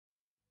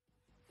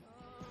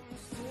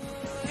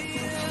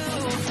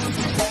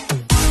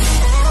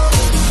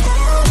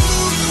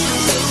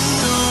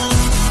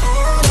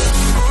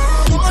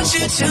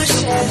to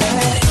share.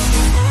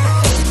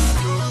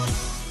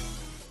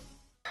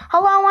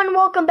 Hello and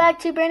welcome back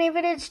to brand new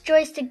video. It's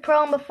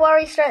JoystickPRO, and before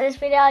we start this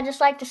video, I'd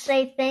just like to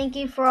say thank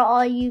you for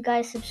all you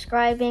guys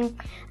subscribing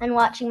and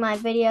watching my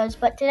videos.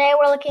 But today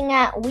we're looking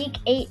at week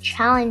 8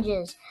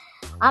 challenges.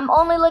 I'm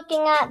only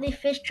looking at the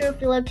fish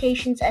trophy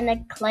locations and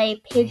the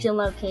clay pigeon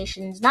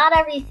locations, not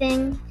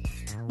everything.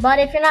 But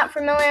if you're not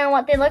familiar on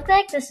what they look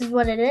like, this is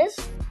what it is.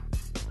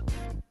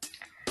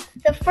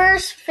 The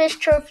first fish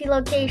trophy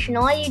location,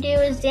 all you do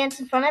is dance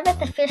in front of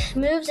it, the fish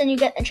moves, and you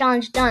get the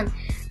challenge done.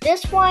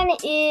 This one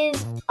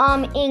is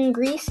in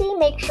Greasy.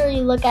 Make sure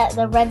you look at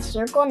the red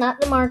circle, not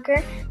the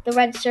marker, the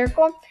red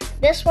circle.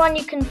 This one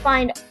you can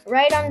find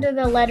right under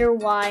the letter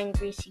Y in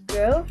Greasy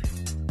Grove.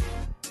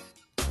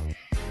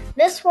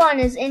 This one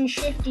is in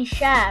Shifty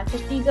Shaft.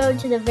 If you go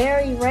to the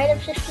very right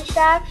of Shifty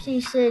Shaft,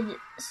 you should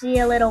see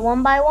a little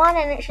 1x1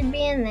 and it should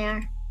be in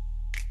there.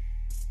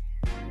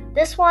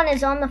 This one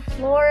is on the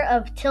floor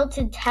of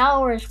Tilted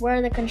Towers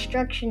where the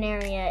construction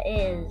area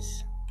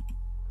is.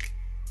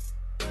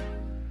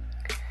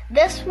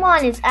 This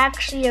one is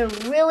actually a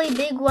really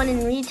big one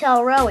in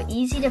Retail Row,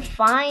 easy to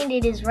find.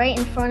 It is right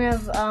in front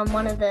of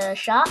one of the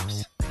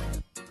shops.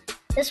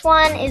 This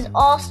one is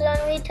also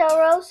in Retail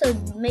Row, so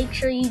make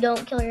sure you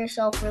don't kill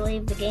yourself or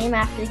leave the game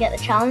after you get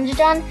the challenge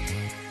done.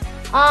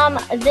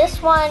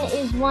 This one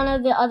is one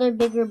of the other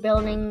bigger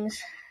buildings.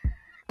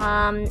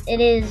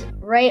 It is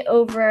right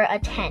over a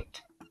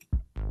tent.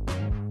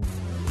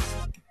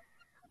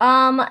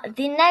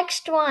 The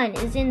next one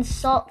is in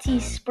Salty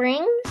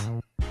Springs.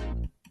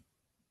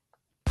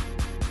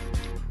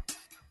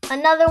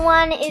 Another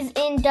one is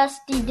in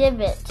Dusty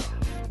Divot.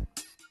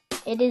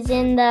 It is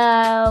in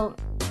the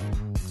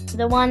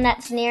one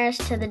that's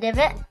nearest to the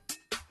divot,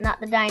 not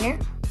the diner.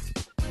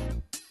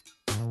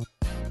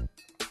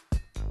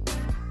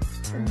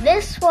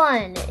 This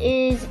one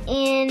is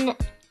in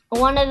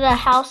one of the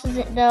houses,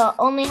 the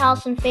only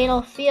house in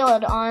Fatal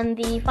Field on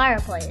the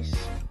fireplace.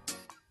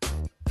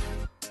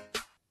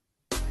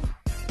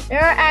 There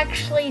are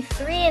actually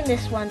 3 in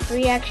this one.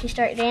 3 actually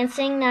start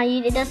dancing. Now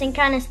it doesn't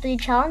count as 3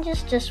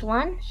 challenges, just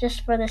one,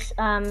 just for this,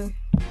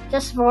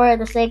 just for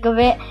the sake of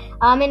it.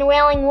 In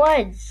Wailing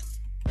Woods.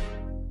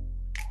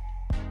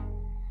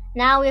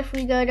 Now if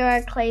we go to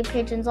our clay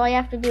pigeons, all you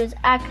have to do is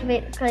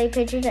activate the clay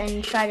pigeon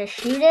and try to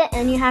shoot it,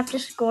 and you have to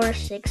score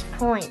 6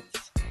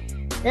 points.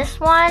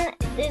 This one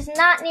is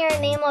not near a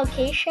name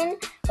location,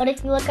 but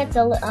if you look at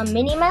the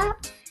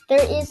mini-map,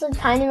 there is a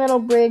tiny little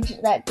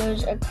bridge that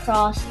goes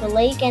across the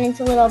lake, and it's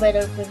a little bit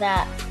over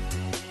that.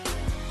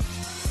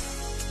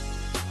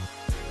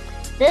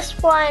 This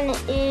one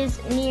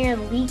is near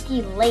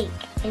Leaky Lake.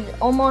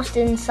 It's almost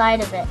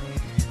inside of it.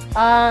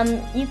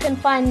 You can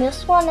find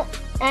this one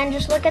and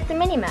just look at the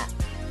mini-map.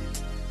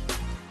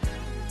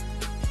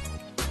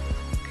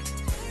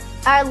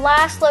 Our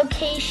last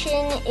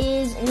location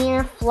is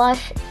near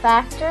Flush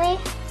Factory.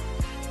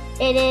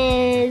 It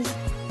is,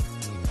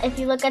 if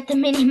you look at the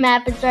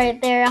mini-map, it's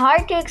right there.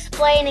 Hard to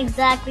explain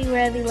exactly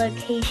where the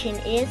location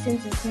is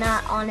since it's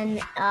not on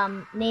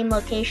a name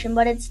location,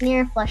 but it's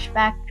near Flush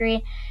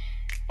Factory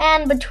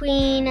and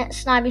between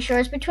Snobby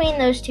Shores, between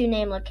those 2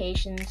 name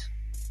locations.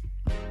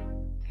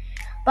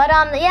 But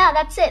yeah,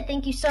 that's it.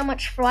 Thank you so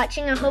much for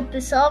watching. I hope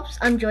this helps.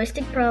 I'm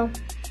JoystickPRO.